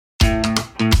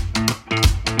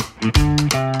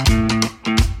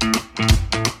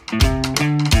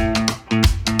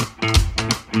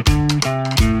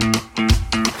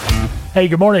Hey,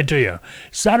 good morning to you.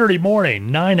 Saturday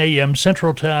morning, 9 a.m.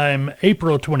 Central Time,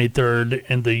 April 23rd,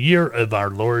 in the year of our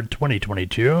Lord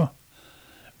 2022.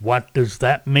 What does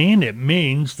that mean? It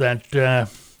means that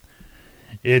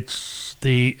it's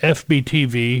the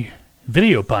FBTV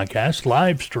video podcast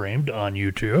live streamed on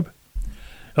YouTube.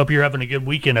 Hope you're having a good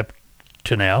weekend up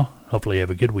to now. Hopefully you have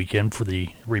a good weekend for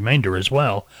the remainder as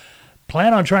well.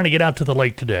 Plan on trying to get out to the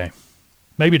lake today.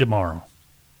 Maybe tomorrow.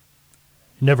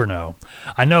 Never know.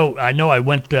 I know. I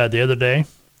went the other day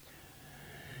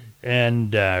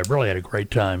and really had a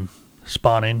great time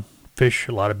spawning fish,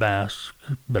 a lot of bass,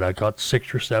 but I caught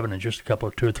 6 or 7 in just a couple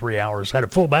of 2 or 3 hours. Had a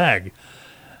full bag.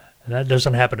 That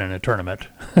doesn't happen in a tournament,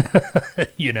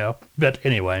 you know. But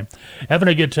anyway, having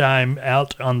a good time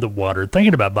out on the water,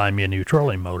 thinking about buying me a new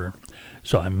trolling motor.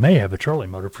 So I may have a trolling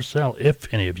motor for sale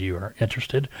if any of you are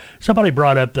interested. Somebody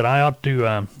brought up that I ought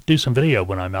to do some video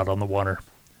when I'm out on the water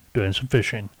doing some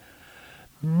fishing.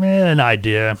 An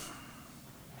idea.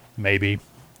 Maybe.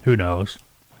 Who knows?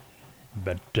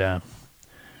 But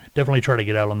definitely try to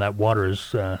get out on that water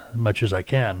as much as I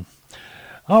can.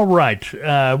 All right.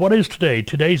 What is today?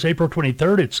 Today's April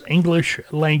 23rd. It's English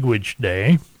Language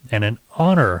Day. And in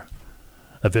honor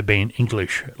of it being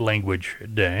English Language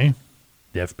Day,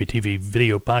 the FBTV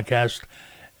video podcast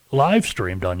live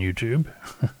streamed on YouTube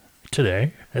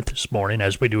today, this morning,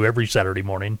 as we do every Saturday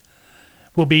morning,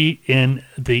 will be in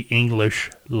the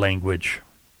English language.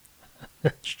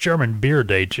 It's German Beer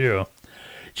Day, too.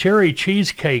 Cherry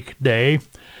Cheesecake Day.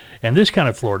 And this kind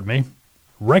of floored me.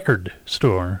 Record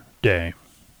Store Day.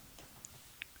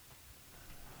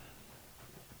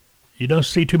 You don't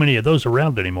see too many of those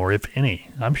around anymore, if any.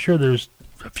 I'm sure there's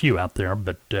a few out there,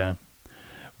 but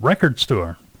record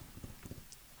store.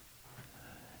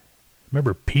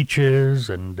 Remember Peaches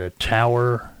and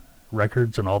Tower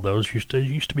Records and all those used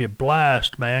to be a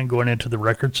blast, man, going into the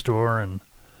record store and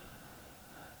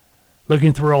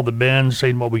looking through all the bins,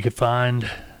 seeing what we could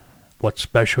find, what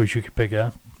specials you could pick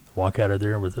up. Walk out of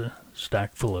there with a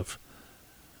stack full of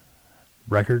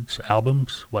records,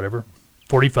 albums, whatever.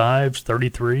 45s,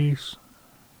 33s.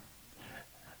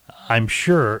 I'm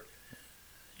sure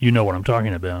you know what I'm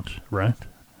talking about, right?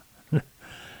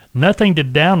 Nothing to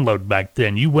download back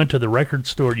then. You went to the record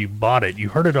store, you bought it, you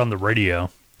heard it on the radio.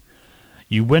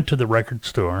 You went to the record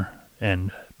store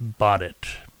and bought it.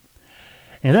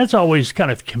 And that's always kind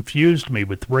of confused me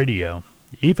with radio.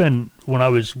 Even when I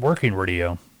was working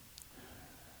radio,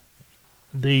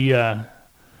 we had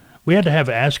to have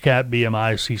ASCAP,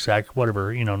 BMI, CSAC,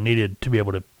 whatever, needed to be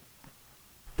able to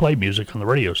play music on the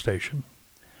radio station.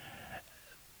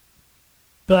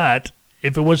 But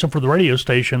if it wasn't for the radio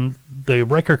station, the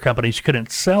record companies couldn't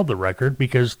sell the record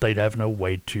because they'd have no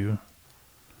way to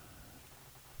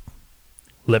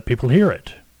let people hear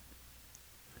it.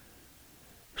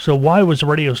 So why was the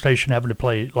radio station having to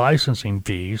pay licensing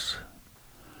fees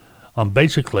on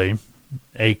basically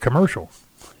a commercial?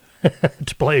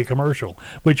 To play a commercial,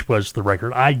 which was the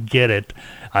record. I get it.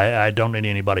 I don't need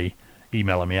anybody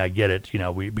emailing me. I get it,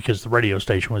 because the radio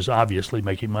station was obviously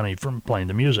making money from playing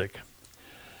the music.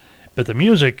 But the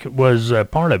music was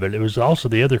part of it. It was also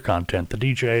the other content, the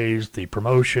DJs, the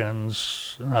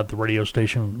promotions, the radio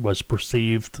station was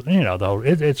perceived, though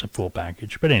it's a full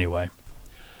package. But anyway.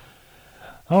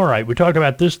 All right, we talked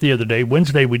about this the other day.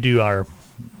 Wednesday we do our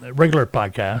regular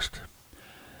podcast.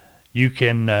 You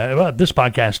can, this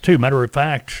podcast too. Matter of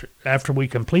fact, after we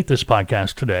complete this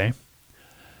podcast today,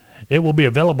 it will be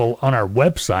available on our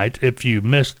website. If you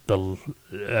missed the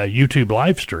YouTube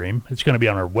live stream, it's going to be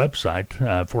on our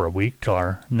website for a week till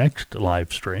our next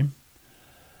live stream.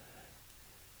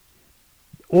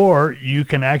 Or you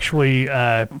can actually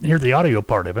hear the audio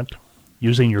part of it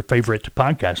using your favorite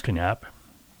podcasting app.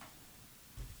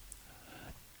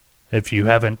 If you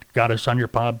haven't got us on your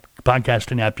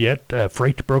podcasting app yet,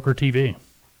 Freight Broker TV.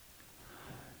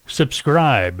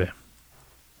 Subscribe.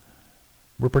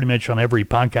 We're pretty much on every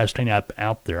podcasting app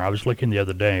out there. I was looking the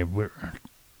other day.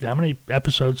 How many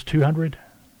episodes? 200?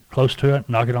 Close to it?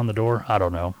 Knock it on the door? I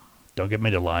don't know. Don't get me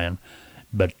to lying.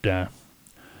 But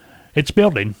it's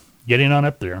building. Getting on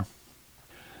up there.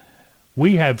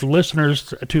 We have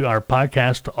listeners to our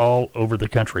podcast all over the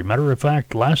country. Matter of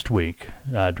fact, last week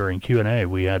during Q&A,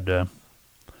 we had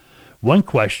one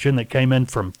question that came in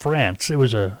from France. It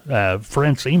was a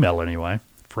France email anyway.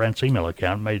 France email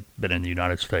account. May have been in the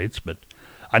United States, but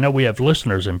I know we have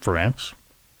listeners in France.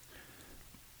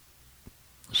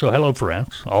 So hello,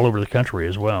 France, all over the country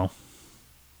as well.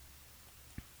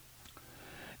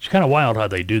 It's kind of wild how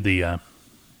they do the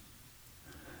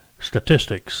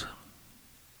statistics.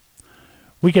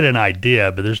 We get an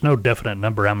idea, but there's no definite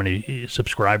number how many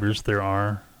subscribers there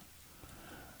are.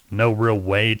 no real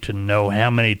way to know how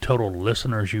many total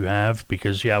listeners you have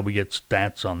because, yeah, we get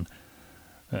stats on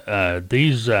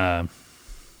these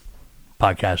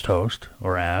podcast hosts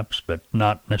or apps, but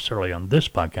not necessarily on this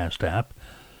podcast app.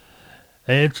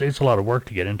 It's a lot of work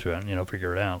to get into it,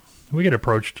 figure it out. We get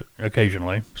approached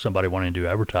occasionally, somebody wanting to do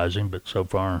advertising, but so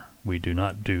far we do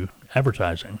not do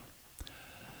advertising.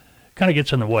 Kind of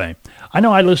gets in the way. I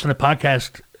know I listen to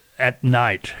podcasts at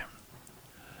night,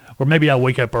 or maybe I'll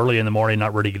wake up early in the morning,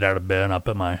 not ready to get out of bed, and I'll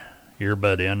put my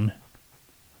earbud in,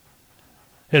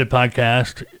 hit a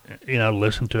podcast,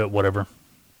 listen to it, whatever.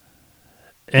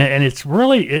 And it's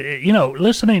really,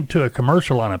 listening to a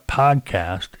commercial on a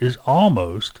podcast is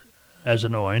almost as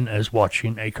annoying as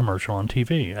watching a commercial on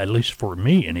TV, at least for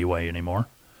me anyway anymore.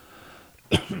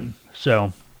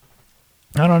 So,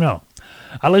 I don't know.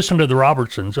 I listened to the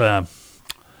Robertsons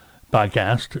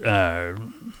podcast,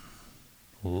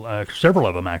 several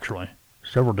of them actually,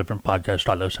 several different podcasts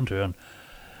I listen to, and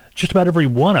just about every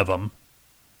one of them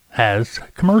has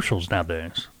commercials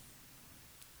nowadays.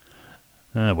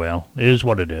 Well, it is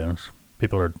what it is.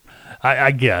 People are,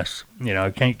 I guess,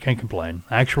 can't complain.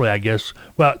 Actually, I guess,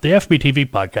 well, the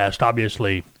FBTV podcast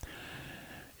obviously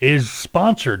is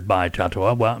sponsored by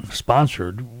Tatoa. Well,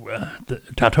 sponsored.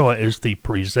 Tatoa is the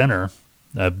presenter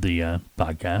of the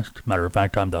podcast. Matter of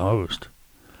fact, I'm the host,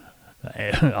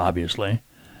 obviously.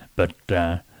 But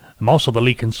I'm also the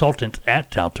lead consultant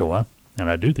at Tatoa, and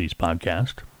I do these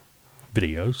podcast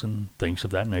videos and things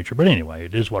of that nature. But anyway,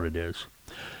 it is what it is.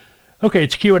 Okay,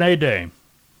 it's Q&A day.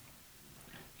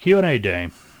 Q&A day.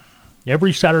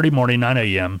 Every Saturday morning, 9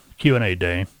 a.m., Q&A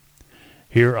day,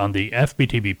 here on the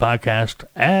FBTV podcast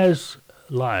as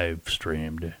live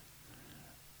streamed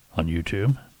on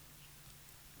YouTube.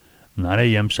 9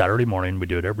 a.m. Saturday morning. We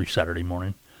do it every Saturday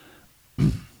morning.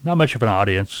 Not much of an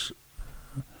audience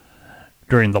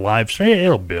during the live stream.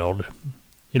 It'll build.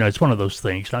 It's one of those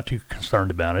things. Not too concerned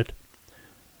about it.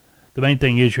 The main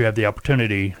thing is you have the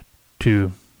opportunity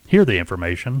to hear the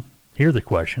information, hear the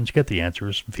questions, get the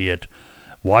answers, be it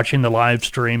watching the live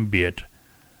stream, be it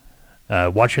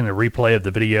watching the replay of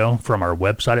the video from our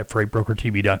website at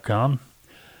freightbrokertv.com,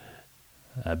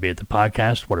 be it the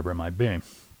podcast, whatever it might be.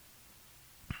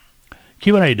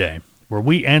 Q&A day, where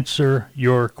we answer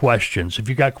your questions. If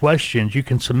you got questions, you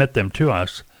can submit them to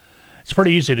us. It's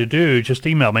pretty easy to do. Just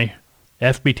email me,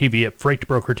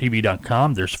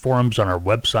 fbtv@freightbrokertv.com. There's forums on our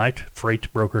website,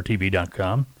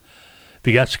 freightbrokertv.com. If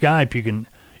you got Skype, you can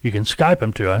Skype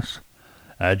them to us.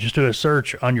 Just do a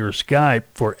search on your Skype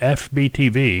for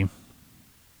FBTV.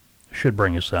 Should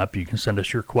bring us up. You can send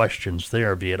us your questions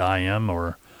there via IM,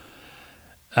 or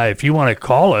if you want to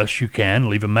call us, you can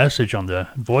leave a message on the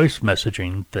voice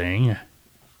messaging thing.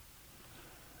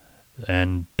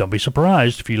 And don't be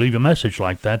surprised if you leave a message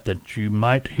like that you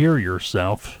might hear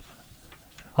yourself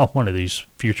on one of these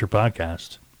future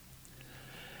podcasts.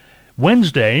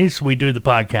 Wednesdays, we do the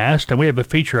podcast, and we have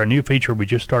a new feature we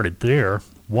just started there.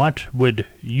 What would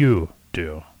you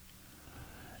do?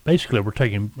 Basically, we're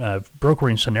taking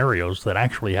brokering scenarios that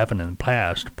actually happened in the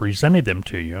past, presenting them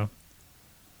to you,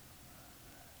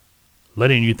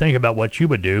 letting you think about what you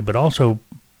would do, but also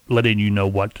letting you know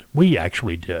what we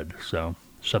actually did. So,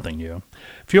 something new.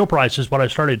 Fuel prices, what I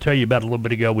started to tell you about a little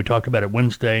bit ago, we talked about it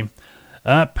Wednesday,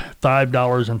 up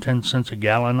 $5.10 a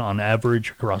gallon on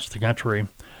average across the country.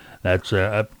 That's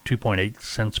up 2.8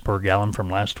 cents per gallon from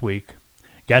last week.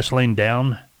 Gasoline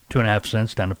down 2.5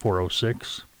 cents, down to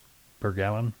 4.06 per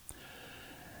gallon.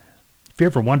 If you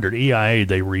ever wondered, EIA,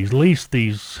 they release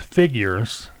these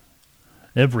figures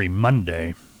every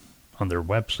Monday on their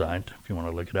website, if you want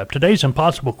to look it up. Today's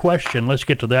impossible question, let's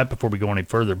get to that before we go any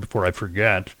further, before I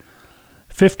forget.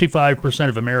 55%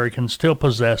 of Americans still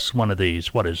possess one of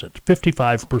these. What is it?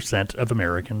 55% of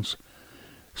Americans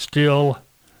still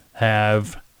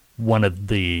have one of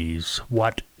these.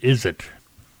 What is it?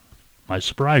 Might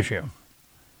surprise you.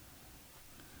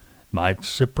 Might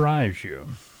surprise you.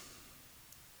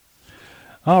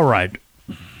 All right.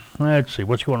 Let's see.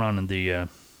 What's going on in the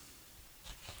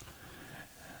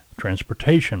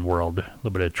transportation world? A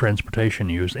little bit of transportation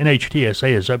news.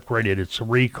 NHTSA has upgraded its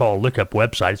recall lookup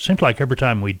website. It seems like every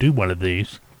time we do one of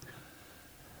these,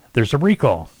 there's a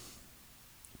recall.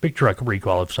 Big truck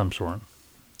recall of some sort.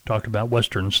 Talked about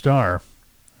Western Star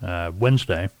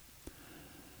Wednesday.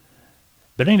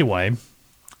 But anyway,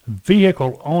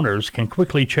 vehicle owners can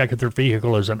quickly check if their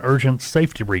vehicle is an urgent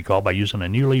safety recall by using a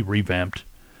newly revamped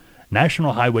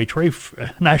National Highway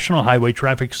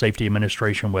Traffic Safety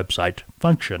Administration website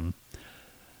function.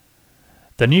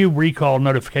 The new recall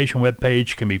notification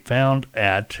webpage can be found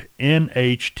at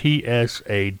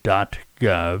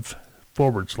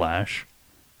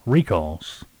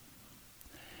nhtsa.gov/recalls.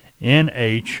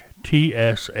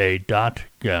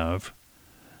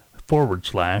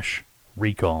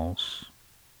 NHTSA.gov/recalls.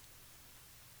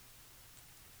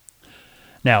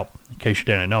 Now, in case you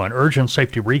didn't know, an urgent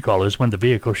safety recall is when the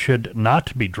vehicle should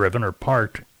not be driven or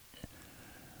parked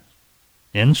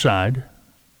inside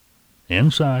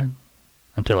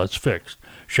until it's fixed.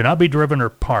 Should not be driven or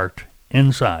parked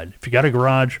inside. If you got a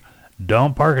garage,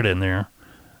 don't park it in there,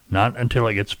 not until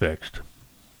it gets fixed.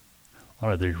 A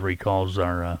lot of these recalls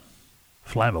are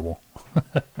flammable.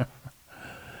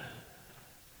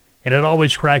 And it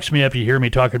always cracks me up. You hear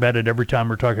me talking about it every time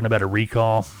we're talking about a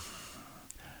recall.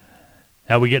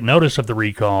 How we get notice of the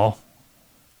recall,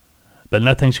 but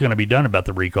nothing's going to be done about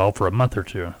the recall for a month or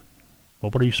two.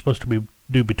 Well, what are you supposed to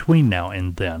do between now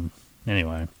and then?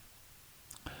 Anyway.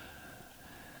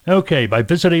 Okay, by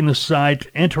visiting the site,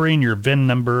 entering your VIN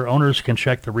number, owners can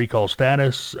check the recall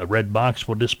status. A red box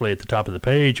will display at the top of the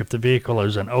page if the vehicle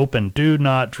is an open do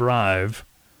not drive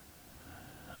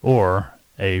or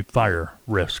a fire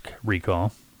risk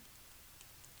recall.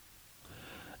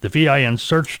 The VIN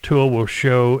search tool will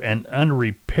show an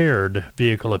unrepaired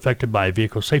vehicle affected by a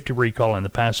vehicle safety recall in the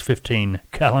past 15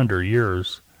 calendar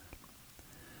years.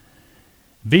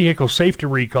 Vehicle safety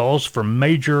recalls from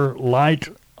major light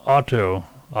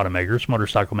automakers,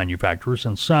 motorcycle manufacturers,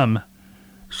 and some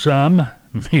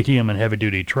medium and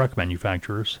heavy-duty truck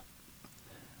manufacturers.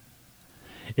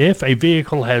 If a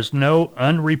vehicle has no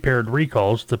unrepaired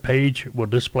recalls, the page will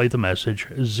display the message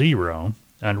 0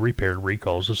 unrepaired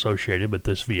recalls associated with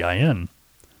this VIN.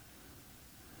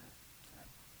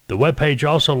 The web page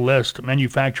also lists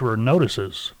manufacturer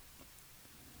notices.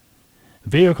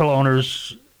 Vehicle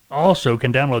owners also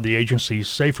can download the agency's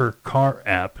Safer Car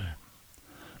app.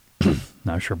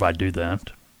 Not sure if I'd do that.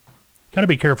 Got to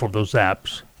be careful of those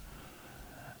apps.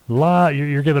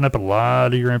 You're giving up a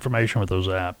lot of your information with those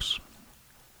apps.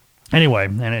 Anyway,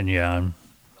 and yeah, I'm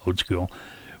old school.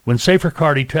 When Safer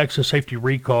Car detects a safety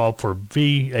recall for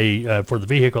the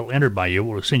vehicle entered by you, it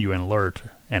will send you an alert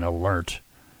on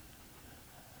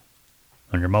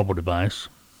your mobile device.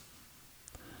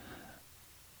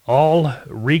 All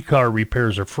ReCar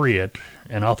repairs are free at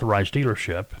an authorized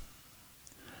dealership,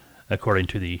 according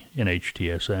to the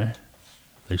NHTSA.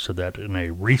 They said that in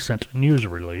a recent news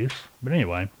release. But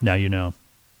anyway, now you know.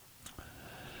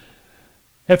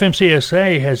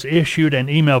 FMCSA has issued an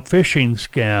email phishing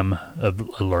scam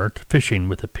alert, phishing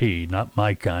with a P, not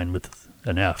my kind with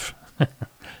an F.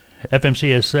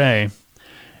 FMCSA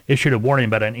issued a warning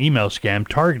about an email scam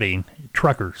targeting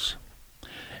truckers.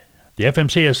 The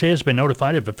FMCSA has been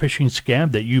notified of a phishing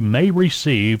scam that you may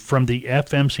receive from the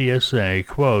FMCSA,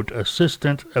 quote,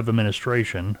 Assistant of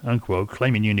Administration, unquote,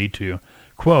 claiming you need to,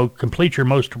 quote, complete your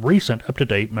most recent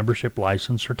up-to-date membership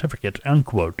license certificate,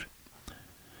 unquote.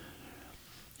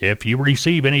 If you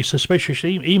receive any suspicious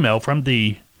email from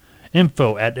the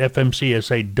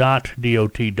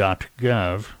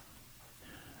info@fmcsa.dot.gov,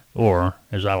 or,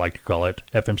 as I like to call it,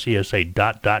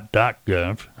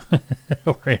 fmcsa.gov,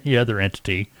 or any other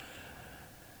entity,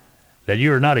 that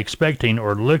you are not expecting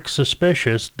or look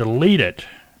suspicious, delete it.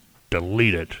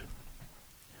 Delete it.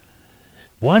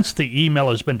 Once the email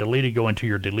has been deleted, go into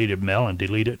your deleted mail and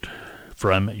delete it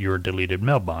from your deleted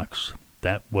mailbox.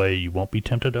 That way you won't be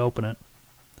tempted to open it.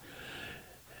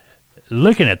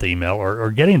 Looking at the email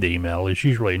or getting the email is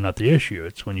usually not the issue.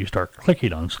 It's when you start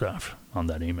clicking on stuff on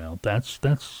that email. That's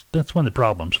when the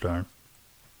problems start.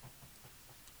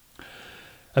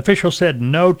 Officials said,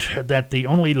 note that the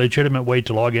only legitimate way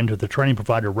to log into the training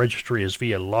provider registry is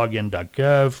via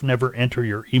login.gov. Never enter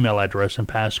your email address and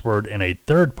password in a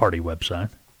third-party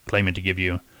website claiming to give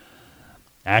you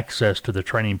access to the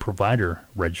training provider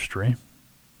registry.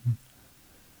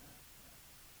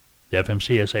 The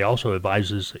FMCSA also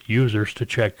advises users to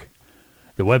check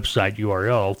the website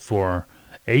URL for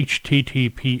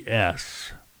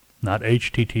HTTPS, not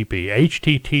HTTP,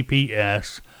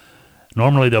 HTTPS.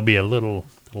 Normally there'll be a little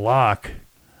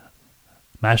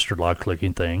master lock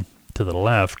clicking thing to the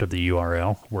left of the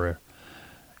URL where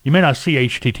you may not see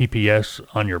HTTPS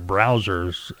on your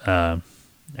browser's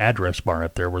address bar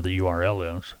up there where the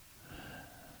URL is.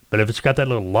 But if it's got that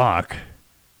little lock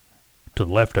to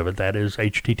the left of it, that is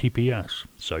HTTPS,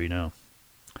 so you know.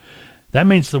 That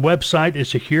means the website is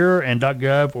secure and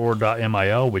 .gov or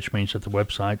 .mil, which means that the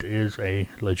website is a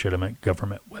legitimate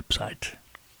government website.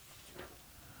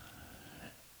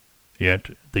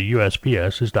 Yet the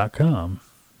USPS is .com.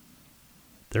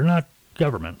 They're not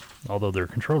government, although they're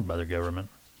controlled by the government.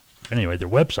 Anyway, their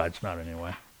website's not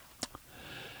anyway.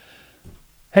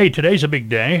 Hey, today's a big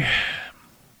day.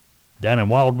 Down in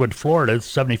Wildwood, Florida, the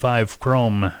 75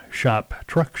 Chrome Shop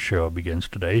Truck Show begins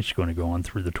today. It's going to go on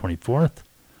through the 24th.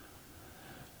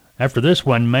 After this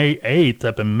one, May 8th,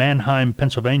 up in Mannheim,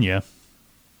 Pennsylvania,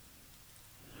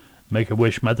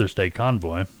 Make-A-Wish Mother's Day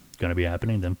Convoy going to be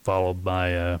happening, then followed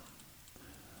by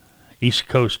East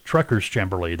Coast Truckers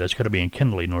Jamboree. That's going to be in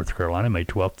Kindley, North Carolina, May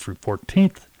 12th through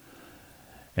 14th.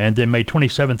 And then May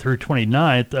 27th through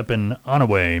 29th up in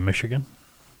Onaway, Michigan.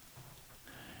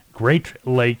 Great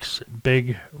Lakes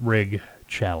Big Rig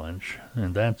Challenge.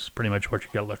 And that's pretty much what you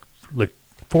got to look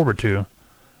forward to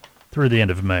through the end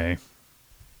of May.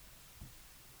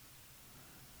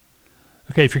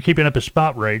 Okay, if you're keeping up with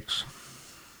spot rates,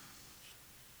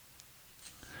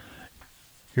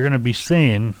 you're going to be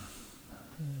seeing,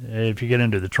 if you get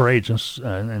into the trades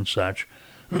and such,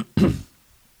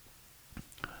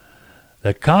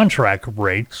 the contract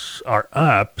rates are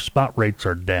up, spot rates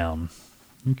are down.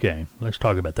 Okay, let's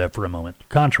talk about that for a moment.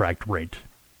 Contract rate.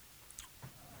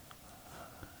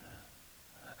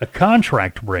 A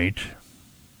contract rate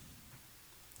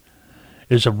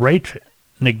is a rate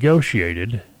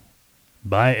negotiated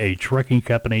by a trucking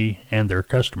company and their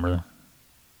customer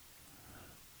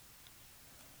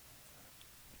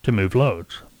to move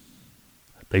loads.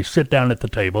 They sit down at the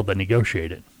table, they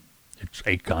negotiate it. It's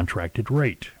a contracted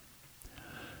rate.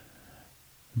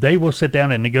 They will sit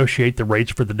down and negotiate the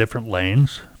rates for the different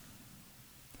lanes.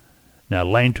 Now, a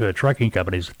lane to a trucking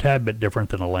company is a tad bit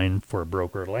different than a lane for a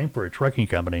broker. A lane for a trucking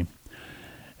company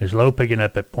is load picking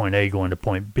up at point A going to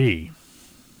point B.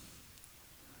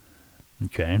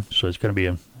 Okay, so it's going to be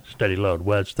a steady load.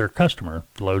 Well, it's their customer.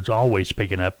 The load's always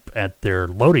picking up at their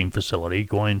loading facility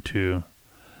going to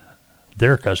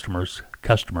their customer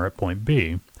at point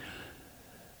B.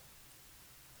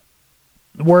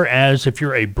 Whereas if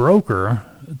you're a broker,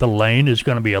 the lane is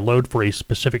going to be a load for a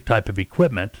specific type of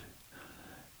equipment,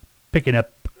 picking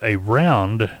up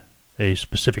around a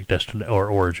specific destination or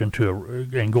origin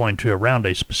and going to around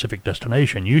a specific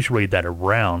destination. Usually that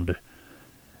around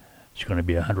is going to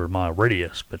be a 100-mile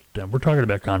radius, but we're talking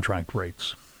about contract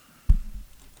rates.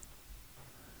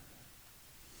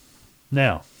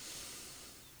 Now,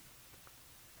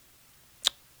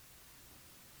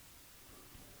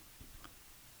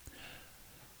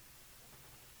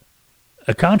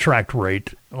 a contract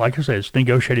rate, like I said, it's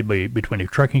negotiated between a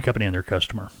trucking company and their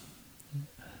customer.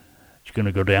 It's going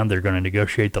to go down. They're going to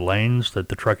negotiate the lanes that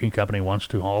the trucking company wants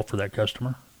to haul for that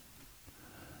customer.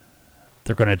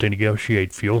 They're going to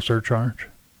negotiate fuel surcharge.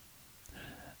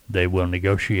 They will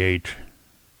negotiate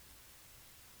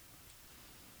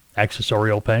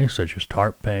accessorial pay, such as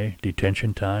TARP pay,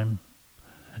 detention time,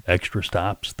 extra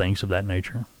stops, things of that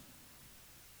nature.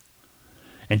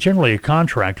 And generally, a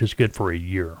contract is good for a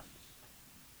year.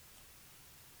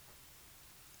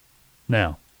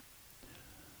 Now,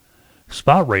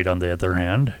 spot rate, on the other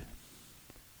hand,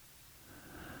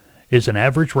 is an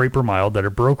average rate per mile that a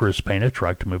broker is paying a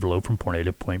truck to move a load from point A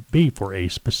to point B for a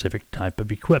specific type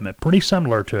of equipment. Pretty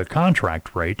similar to a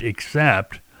contract rate,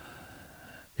 except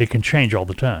it can change all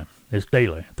the time. It's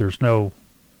daily. There's no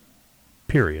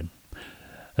period.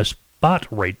 A spot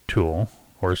rate tool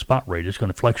or a spot rate is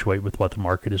going to fluctuate with what the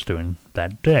market is doing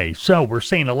that day. So we're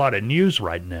seeing a lot of news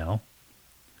right now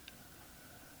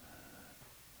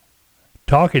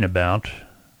talking about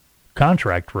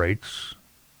contract rates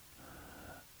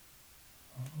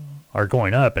are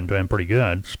going up and doing pretty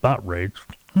good. Spot rates,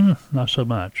 not so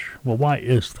much. Well, why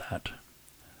is that?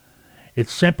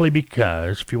 It's simply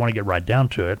because, if you want to get right down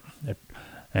to it,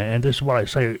 and this is what I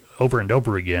say over and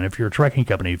over again, if you're a trucking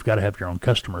company, you've got to have your own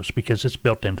customers because it's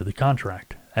built into the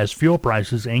contract. As fuel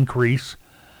prices increase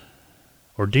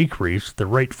or decrease, the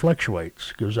rate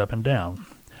fluctuates, goes up and down.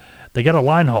 They get a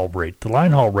line haul rate. The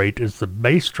line haul rate is the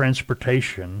base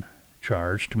transportation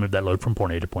charge to move that load from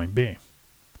point A to point B.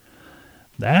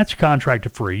 That's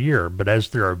contracted for a year, but as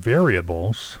there are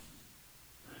variables,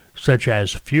 such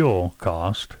as fuel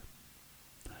cost,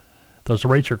 those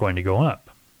rates are going to go up.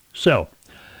 So,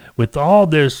 with all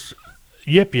this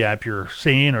yip-yap you're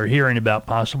seeing or hearing about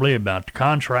possibly about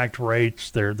contract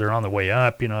rates, they're on the way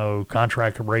up,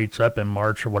 contract rates up in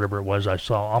March or whatever it was. I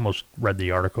almost read the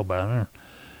article about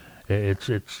it.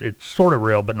 It's sort of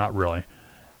real, but not really.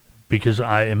 Because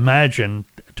I imagine,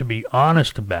 to be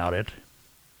honest about it,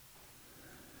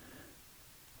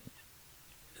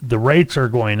 the rates are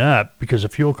going up because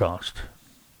of fuel cost.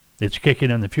 It's kicking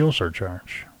in the fuel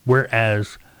surcharge.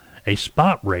 Whereas a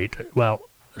spot rate,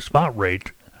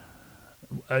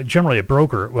 generally a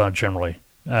broker,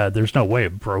 there's no way a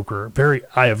broker,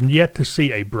 I have yet to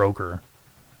see a broker,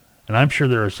 and I'm sure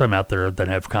there are some out there that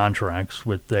have contracts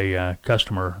with a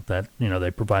customer that,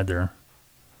 they provide their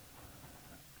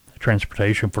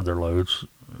transportation for their loads,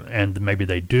 and maybe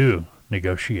they do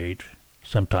negotiate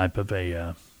some type of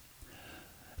a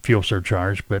fuel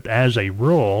surcharge. But as a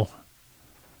rule,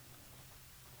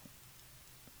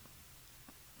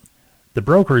 the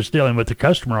broker is dealing with the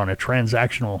customer on a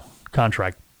transactional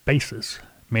contract basis,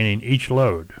 meaning each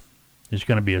load is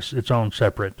going to be its own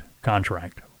separate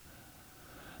contract.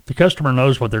 The customer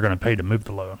knows what they're going to pay to move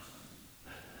the load.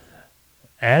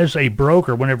 As a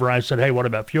broker, whenever I said, hey, what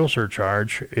about fuel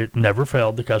surcharge, it never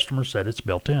failed. The customer said it's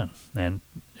built in, and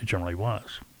it generally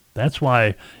was. That's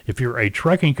why if you're a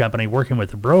trucking company working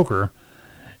with a broker,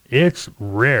 it's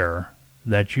rare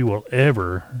that you will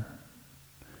ever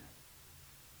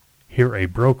hear a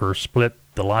broker split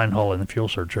the line haul and the fuel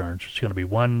surcharge. It's going to be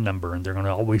one number, and they're going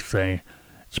to always say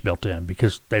it's built in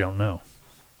because they don't know.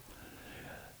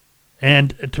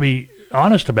 And to be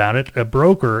honest about it, a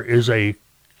broker is a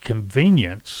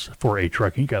convenience for a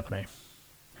trucking company.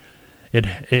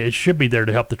 It should be there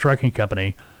to help the trucking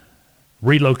company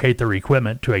relocate their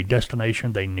equipment to a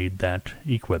destination they need that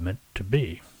equipment to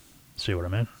be. See what I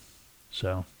mean?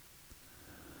 So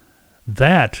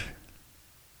that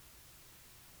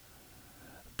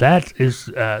is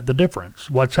the difference.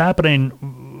 What's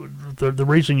happening, the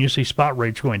reason you see spot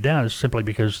rates going down is simply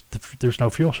because there's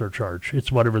no fuel surcharge.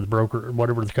 It's whatever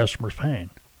the customer's paying.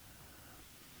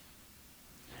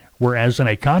 Whereas in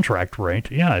a contract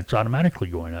rate, yeah, it's automatically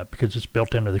going up because it's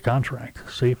built into the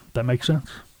contract. See, that makes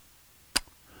sense?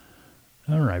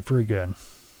 All right, very good.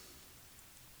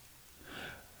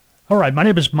 All right, my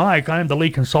name is Mike. I am the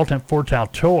lead consultant for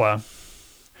Tautoa.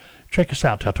 Check us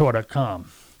out,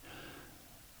 tautoa.com.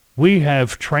 We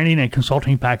have training and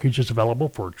consulting packages available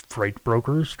for freight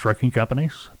brokers, trucking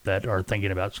companies that are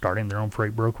thinking about starting their own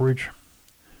freight brokerage.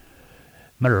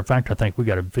 Matter of fact, I think we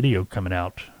got a video coming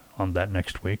out on that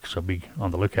next week, so be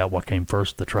on the lookout. What came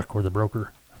first, the truck or the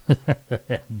broker?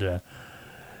 And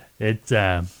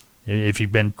if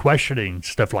you've been questioning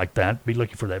stuff like that, be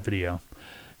looking for that video.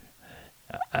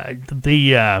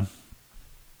 The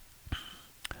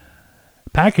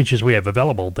packages we have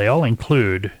available, they all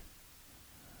include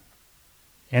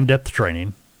in-depth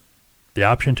training, the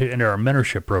option to enter our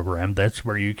mentorship program. That's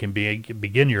where you can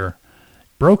begin your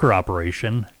broker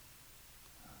operation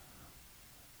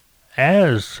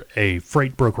as a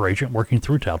freight broker agent working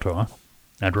through Tautoa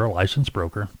under a licensed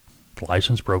broker. The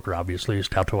licensed broker, obviously, is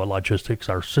Tautoa Logistics,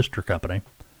 our sister company.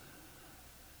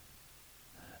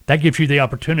 That gives you the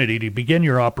opportunity to begin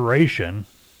your operation,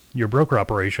 your broker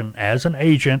operation, as an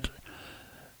agent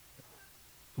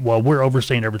while we're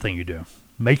overseeing everything you do,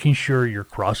 making sure you're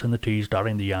crossing the T's,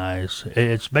 dotting the I's.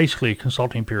 It's basically a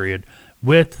consulting period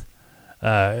with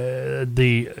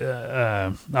the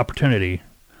opportunity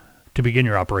to begin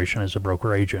your operation as a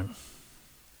broker agent.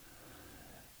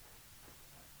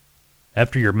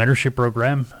 After your mentorship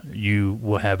program, you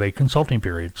will have a consulting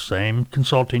period. Same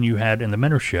consulting you had in the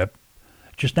mentorship,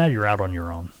 just now you're out on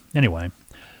your own. Anyway,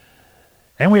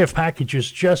 and we have packages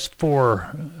just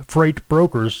for freight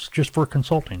brokers, just for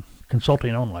consulting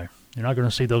only. You're not going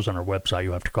to see those on our website.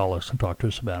 You have to call us and talk to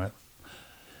us about it.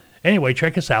 Anyway,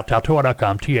 check us out,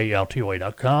 Tautoa.com,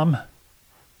 Taltoa.com.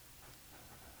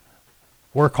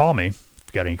 Or call me if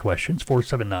you've got any questions,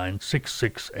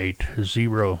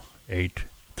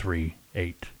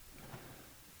 479-668-0838.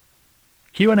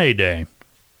 Q&A day.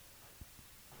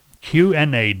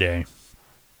 Q&A day.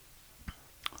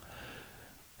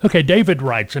 Okay, David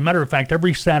writes, as a matter of fact,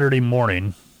 every Saturday,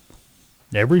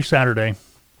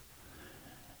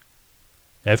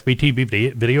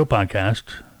 FBTV video podcast,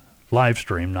 live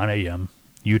stream, 9 a.m.,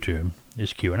 YouTube,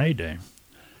 is Q&A day.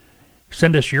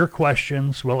 Send us your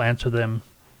questions. We'll answer them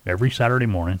every Saturday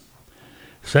morning.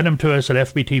 Send them to us at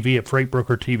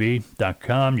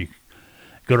fbtv@freightbrokertv.com. You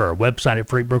go to our website at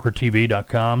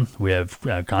freightbrokertv.com. We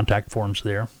have contact forms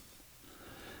there.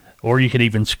 Or you can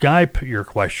even Skype your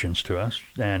questions to us.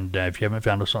 And if you haven't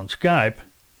found us on Skype,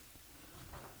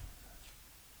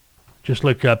 just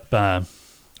look up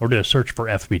or do a search for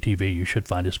FBTV. You should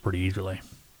find us pretty easily.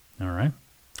 All right.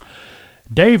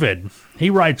 David, he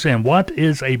writes in, what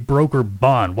is a broker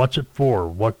bond? What's it for?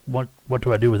 What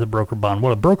do I do with a broker bond?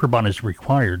 Well, a broker bond is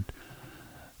required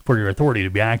for your authority to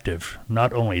be active.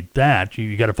 Not only that,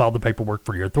 you got to file the paperwork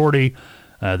for your authority.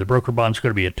 The broker bond is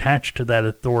going to be attached to that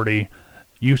authority.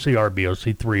 UCR,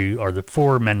 BOC3 are the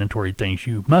 4 mandatory things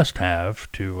you must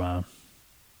have to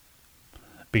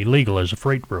be legal as a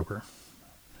freight broker.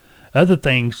 Other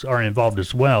things are involved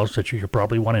as well, such as you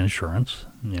probably want insurance,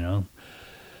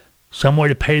 some way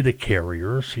to pay the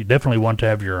carriers. You definitely want to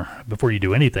have before you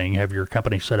do anything, have your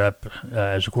company set up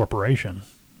as a corporation.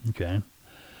 Okay.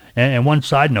 And one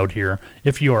side note here,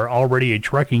 if you are already a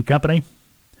trucking company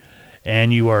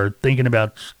and you are thinking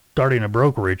about starting a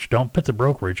brokerage, don't put the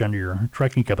brokerage under your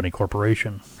trucking company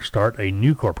corporation. Start a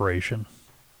new corporation.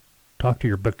 Talk to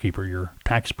your bookkeeper, your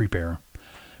tax preparer.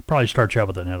 Probably start you out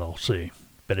with an LLC.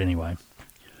 But anyway.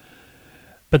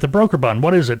 But the broker bond,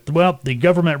 what is it? Well, the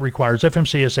government requires,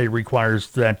 FMCSA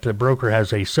requires that the broker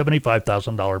has a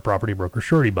 $75,000 property broker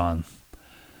surety bond.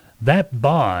 That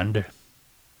bond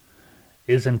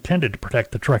is intended to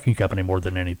protect the trucking company more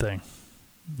than anything.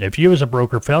 If you as a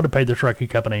broker fail to pay the trucking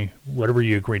company whatever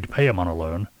you agreed to pay them on a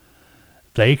loan,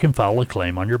 they can file a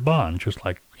claim on your bond, just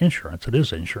like insurance. It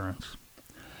is insurance.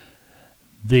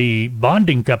 The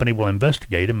bonding company will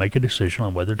investigate and make a decision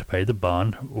on whether to pay the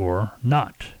bond or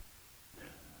not.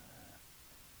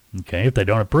 Okay, if they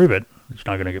don't approve it, it's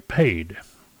not going to get paid.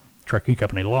 Trucking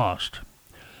company lost.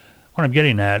 What I'm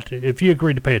getting at, if you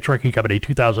agreed to pay a trucking company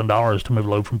 $2,000 to move a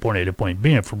load from point A to point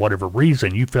B, and for whatever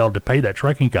reason you failed to pay that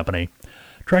trucking company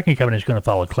is going to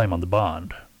file a claim on the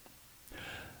bond.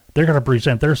 They're going to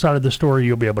present their side of the story.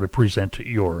 You'll be able to present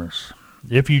yours.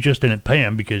 If you just didn't pay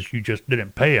them because you just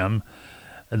didn't pay them,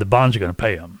 the bonds are going to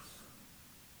pay them.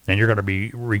 And you're going to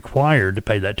be required to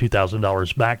pay that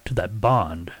 $2,000 back to that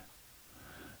bond,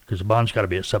 because the bond's got to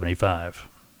be at 75.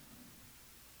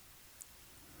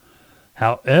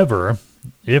 However,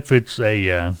 if it's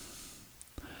a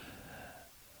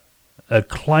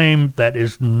claim that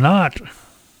is not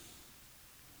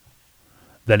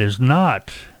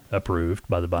approved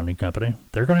by the bonding company,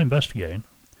 they're going to investigate.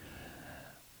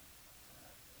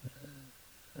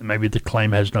 Maybe the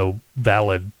claim has no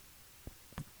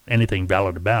anything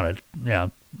valid about it. Yeah,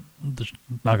 there's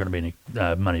not going to be any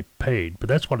money paid, but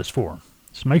that's what it's for.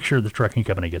 So make sure the trucking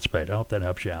company gets paid. I hope that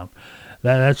helps you out.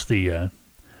 That's the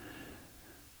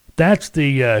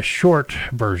short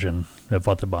version of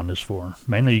what the bond is for.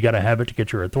 Mainly, you got to have it to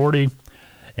get your authority,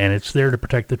 and it's there to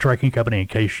protect the trucking company in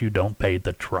case you don't pay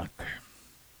the truck.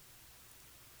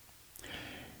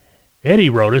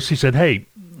 Eddie wrote us. He said, "Hey,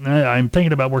 I'm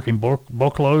thinking about working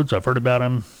bulk loads. I've heard about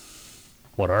them.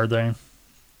 What are they?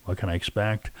 What can I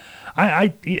expect?"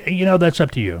 That's up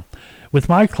to you. With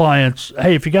my clients,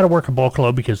 hey, if you got to work a bulk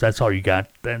load because that's all you got,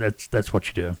 that's what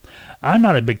you do. I'm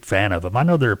not a big fan of them. I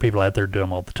know there are people out there who do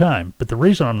them all the time, but the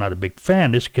reason I'm not a big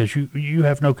fan is because you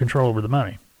have no control over the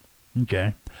money.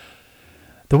 Okay.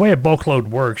 The way a bulk load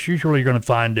works, usually you're going to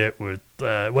find it with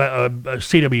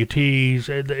CWTs.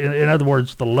 In other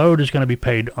words, the load is going to be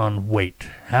paid on weight.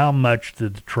 How much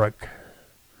did the truck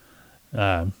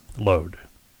load?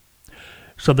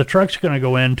 So the truck's going to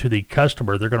go into the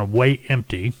customer. They're going to weigh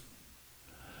empty.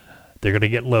 They're going to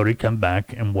get loaded, come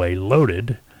back, and weigh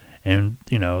loaded. And,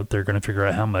 they're going to figure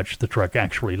out how much the truck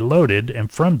actually loaded.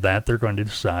 And from that, they're going to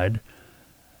decide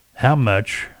how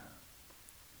much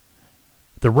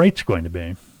the rate's going to be.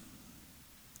 You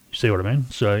see what I mean?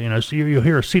 So, you'll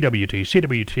hear a CWT.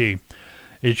 CWT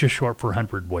is just short for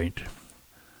hundredweight.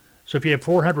 So if you have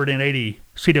 480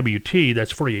 CWT,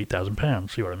 that's 48,000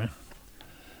 pounds. See what I mean?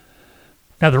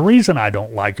 Now, the reason I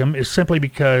don't like them is simply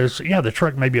because, the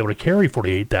truck may be able to carry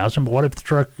 48,000, but what if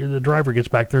the driver gets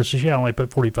back there and says, I only put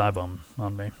 45 on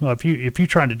me? Well, if you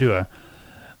try to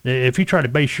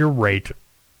base your rate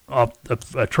off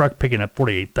a truck picking up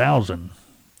 48,000,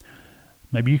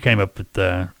 maybe you came up with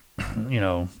paying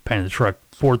the truck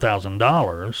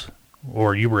 $4,000,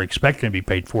 or you were expecting to be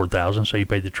paid $4,000, so you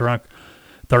paid the truck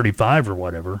 $35 or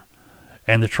whatever,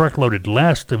 and the truck loaded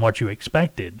less than what you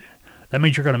expected. That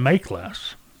means you're going to make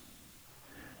less,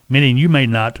 meaning you may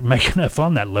not make enough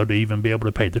on that load to even be able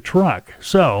to pay the truck.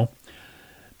 So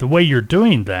the way you're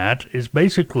doing that is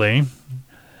basically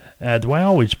the way I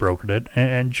always brokered it,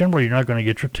 and generally you're not going to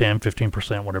get your 10,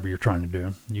 15%, whatever you're trying to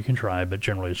do. You can try, but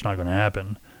generally it's not going to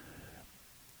happen.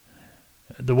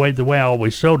 The way I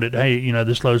always sold it, hey,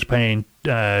 this load's paying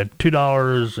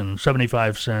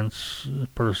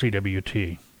 $2.75 per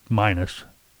CWT minus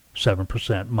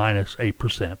 7%, minus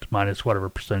 8%, minus whatever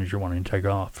percentage you're wanting to take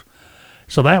off.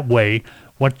 So that way,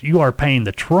 what you are paying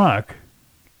the truck,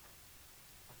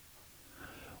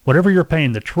 whatever you're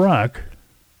paying the truck,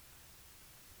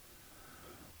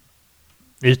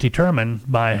 is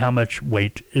determined by how much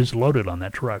weight is loaded on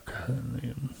that truck.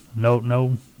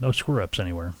 No screw-ups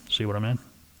anywhere. See what I mean?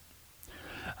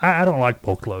 I don't like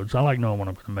bulk loads. I like knowing what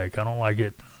I'm going to make. I don't like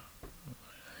it,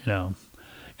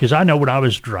 because I know when I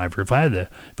was a driver, if I had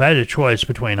a choice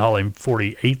between hauling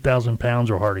 48,000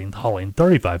 pounds or hauling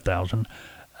 35,000,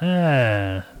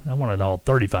 I wanted to haul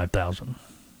 35,000.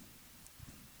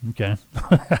 Okay,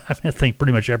 I think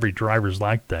pretty much every driver's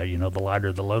like that. The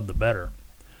lighter the load, the better.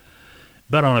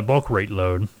 But on a bulk rate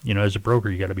load, as a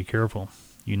broker, you got to be careful.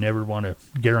 You never want to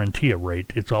guarantee a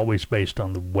rate. It's always based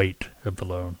on the weight of the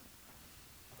load.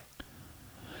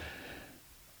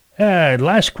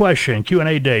 Last question,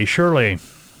 Q&A day. Shirley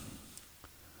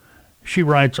She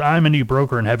writes, I'm a new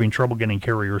broker and having trouble getting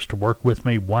carriers to work with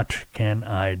me. What can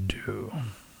I do?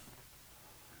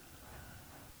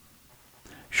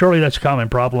 Surely that's a common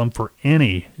problem for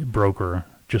any broker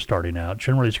just starting out.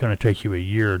 Generally, it's going to take you a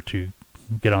year to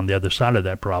get on the other side of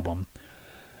that problem.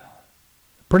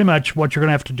 Pretty much what you're going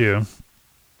to have to do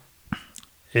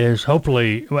is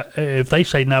hopefully, if they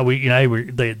say, no,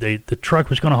 the truck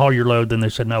was going to haul your load, then they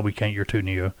said, no, we can't, you're too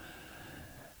new.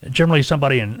 Generally,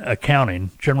 somebody in accounting,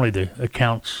 generally the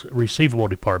accounts receivable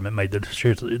department made the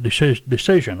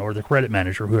decision, or the credit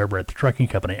manager, whoever at the trucking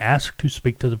company, asked to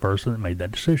speak to the person that made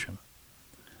that decision.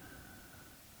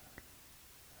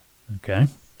 Okay?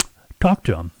 Talk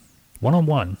to them,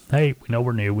 one-on-one. Hey, we know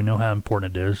we're new. We know how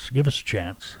important it is. Give us a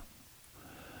chance.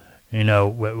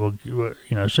 We'll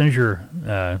as soon as your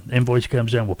invoice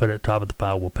comes in, we'll put it at the top of the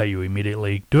pile. We'll pay you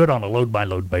immediately. Do it on a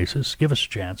load-by-load basis. Give us a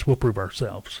chance. We'll prove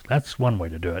ourselves. That's one way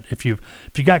to do it. If you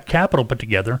got capital put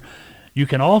together, you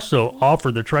can also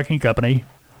offer the trucking company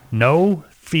no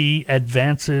fee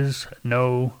advances,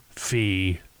 no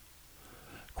fee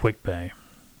quick pay.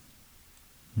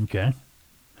 Okay?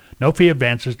 No fee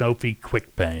advances, no fee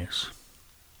quick pays.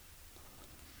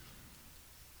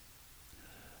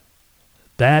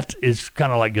 That is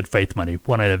kind of like good faith money.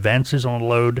 When it advances on a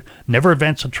load, never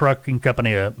advance a trucking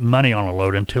company money on a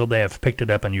load until they have picked it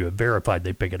up and you have verified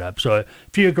they pick it up. So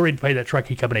if you agree to pay that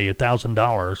trucking company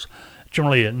 $1,000,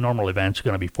 generally a normal advance is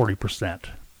going to be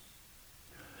 40%.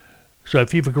 So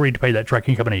if you've agreed to pay that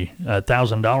trucking company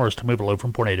 $1,000 to move a load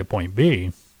from point A to point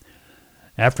B,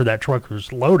 after that truck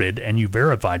was loaded and you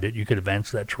verified it, you could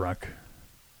advance that truck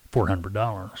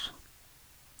 $400.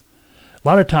 A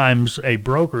lot of times a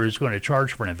broker is going to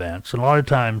charge for an advance, and a lot of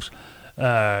times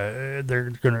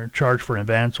they're going to charge for an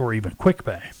advance or even quick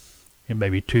pay. It may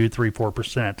be 2, 3,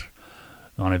 4%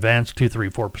 on advance, 2,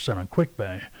 3, 4% on quick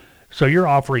pay. So you're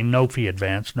offering no fee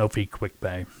advance, no fee quick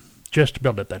pay, just to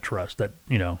build up that trust, that,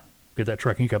 get that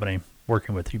trucking company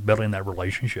working with you, building that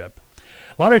relationship.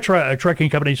 A lot of trucking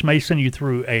companies may send you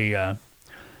through a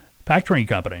factoring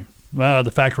company. Well, the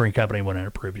factoring company wouldn't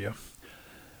approve you.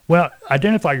 Well,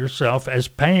 identify yourself as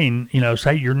paying,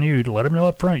 say you're new, to let them know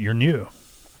up front you're new.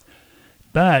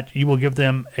 But you will give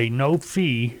them a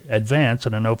no-fee advance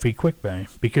and a no-fee quick pay.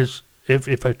 Because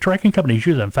if a trucking company is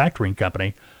using a factoring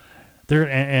company,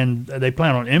 and they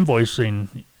plan on invoicing,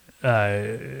 through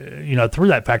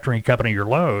that factoring company your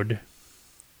load,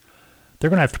 they're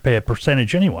going to have to pay a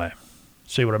percentage anyway.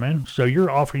 See what I mean? So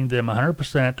you're offering them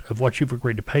 100% of what you've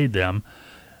agreed to pay them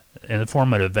in the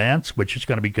form of an advance, which is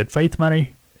going to be good faith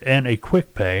money, and a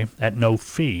quick pay at no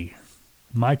fee.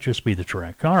 Might just be the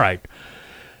trick. All right.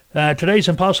 Today's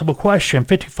impossible question.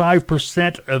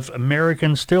 55% of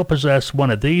Americans still possess one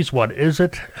of these. What is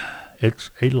it? It's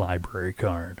a library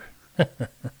card.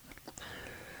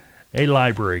 A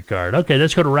library card. Okay,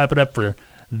 that's going to wrap it up for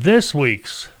this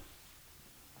week's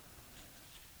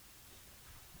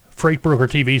Freight Broker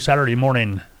TV Saturday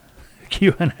morning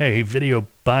Q&A video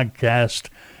podcast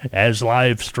as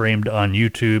live streamed on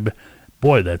YouTube.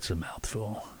 Boy, that's a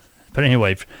mouthful. But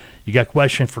anyway, if you got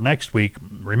questions for next week,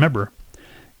 remember,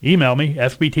 email me,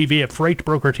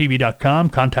 fbtv@freightbrokertv.com.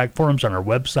 Contact forums on our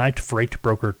website,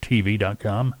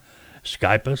 freightbrokertv.com.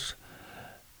 Skype us,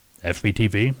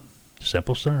 FBTV,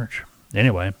 simple search.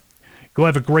 Anyway, go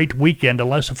have a great weekend,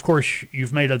 unless, of course,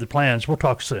 you've made other plans. We'll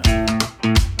talk soon.